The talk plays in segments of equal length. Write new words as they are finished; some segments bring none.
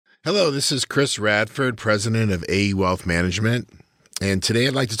Hello, this is Chris Radford, president of AE Wealth Management, and today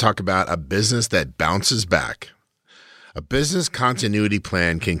I'd like to talk about a business that bounces back. A business continuity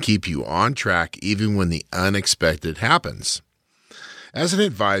plan can keep you on track even when the unexpected happens. As an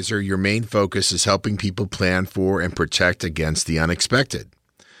advisor, your main focus is helping people plan for and protect against the unexpected.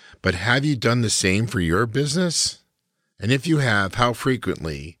 But have you done the same for your business? And if you have, how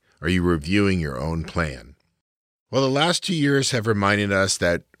frequently are you reviewing your own plan? Well, the last 2 years have reminded us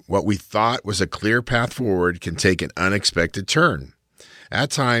that what we thought was a clear path forward can take an unexpected turn. At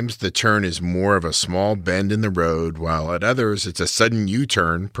times, the turn is more of a small bend in the road, while at others, it's a sudden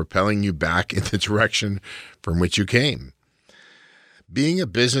U-turn propelling you back in the direction from which you came. Being a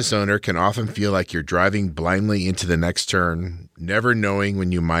business owner can often feel like you're driving blindly into the next turn, never knowing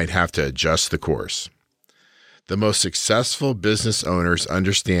when you might have to adjust the course. The most successful business owners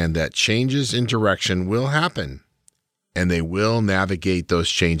understand that changes in direction will happen, and they will navigate those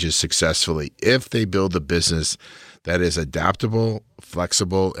changes successfully if they build a business that is adaptable,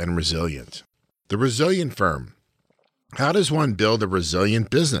 flexible, and resilient. The Resilient Firm. How does one build a resilient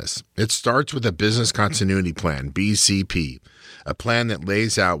business? It starts with a business continuity plan, BCP, a plan that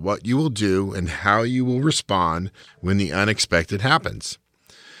lays out what you will do and how you will respond when the unexpected happens.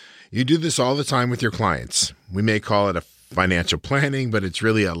 You do this all the time with your clients. We may call it a financial planning, but it's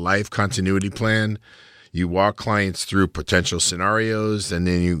really a life continuity plan. You walk clients through potential scenarios, and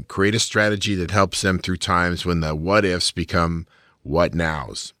then you create a strategy that helps them through times when the what-ifs become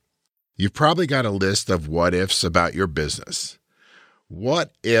what-nows. You've probably got a list of what-ifs about your business.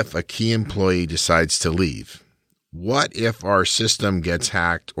 What if a key employee decides to leave? What if our system gets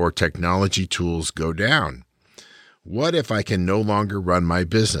hacked or technology tools go down? What if I can no longer run my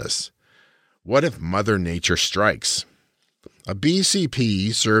business? What if Mother Nature strikes? A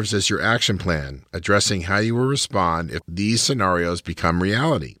BCP serves as your action plan, addressing how you will respond if these scenarios become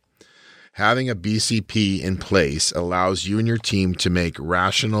reality. Having a BCP in place allows you and your team to make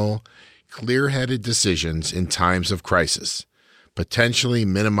rational, clear-headed decisions in times of crisis, potentially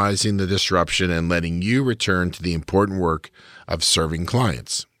minimizing the disruption and letting you return to the important work of serving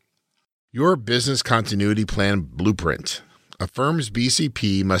clients. Your business continuity plan blueprint. A firm's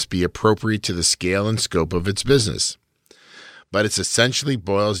BCP must be appropriate to the scale and scope of its business, but it essentially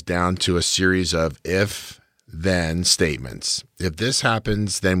boils down to a series of if-then statements. If this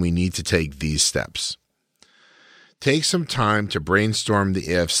happens, then we need to take these steps. Take some time to brainstorm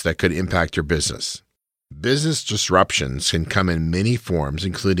the ifs that could impact your business. Business disruptions can come in many forms,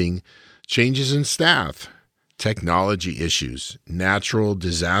 including changes in staff, technology issues, natural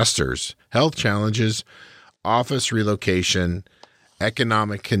disasters, health challenges, office relocation,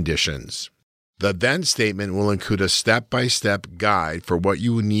 economic conditions. The then statement will include a step-by-step guide for what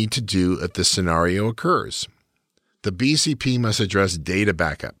you will need to do if the scenario occurs. The BCP must address data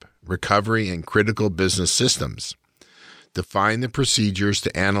backup, recovery, and critical business systems. Define the procedures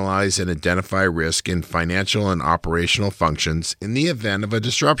to analyze and identify risk in financial and operational functions in the event of a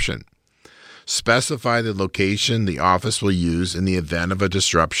disruption. Specify the location the office will use in the event of a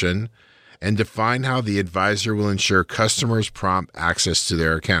disruption, and define how the advisor will ensure customers prompt access to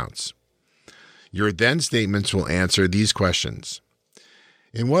their accounts. Your then statements will answer these questions.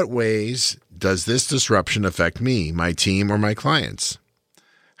 In what ways does this disruption affect me, my team, or my clients?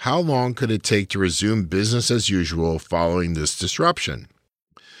 How long could it take to resume business as usual following this disruption?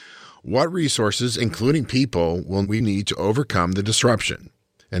 What resources, including people, will we need to overcome the disruption?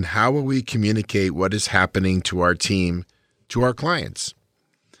 And how will we communicate what is happening to our team, to our clients?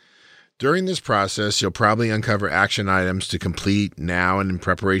 During this process, you'll probably uncover action items to complete now and in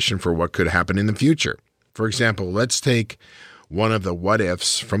preparation for what could happen in the future. For example, let's take one of the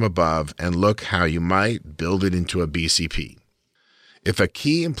what-ifs from above and look how you might build it into a BCP. If a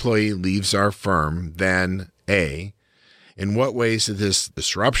key employee leaves our firm, then A, in what ways does this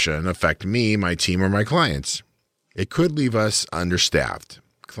disruption affect me, my team, or my clients? It could leave us understaffed.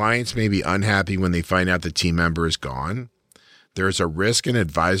 Clients may be unhappy when they find out the team member is gone. There's a risk an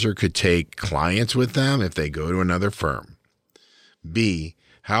advisor could take clients with them if they go to another firm. B,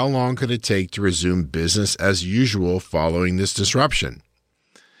 how long could it take to resume business as usual following this disruption?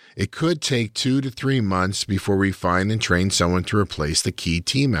 It could take 2 to 3 months before we find and train someone to replace the key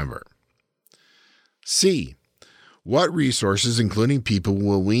team member. C, what resources, including people,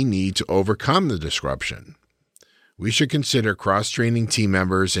 will we need to overcome the disruption? We should consider cross-training team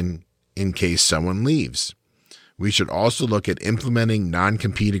members in case someone leaves. We should also look at implementing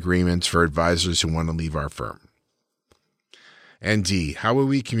non-compete agreements for advisors who want to leave our firm. And D, how will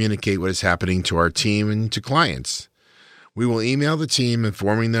we communicate what is happening to our team and to clients? We will email the team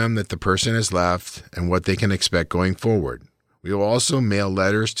informing them that the person has left and what they can expect going forward. We will also mail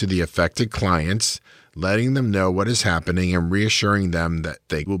letters to the affected clients, letting them know what is happening and reassuring them that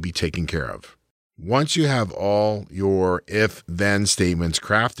they will be taken care of. Once you have all your if-then statements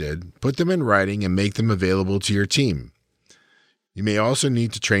crafted, put them in writing and make them available to your team. You may also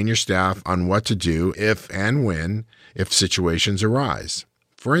need to train your staff on what to do if and when situations arise.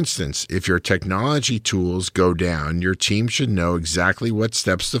 For instance, if your technology tools go down, your team should know exactly what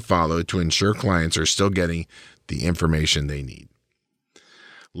steps to follow to ensure clients are still getting the information they need.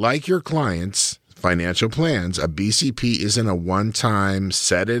 Like your clients' financial plans, a BCP isn't a one-time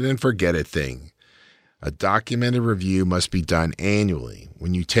set-it-and-forget-it thing. A documented review must be done annually.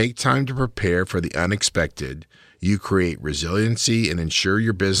 When you take time to prepare for the unexpected, you create resiliency and ensure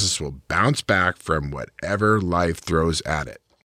your business will bounce back from whatever life throws at it.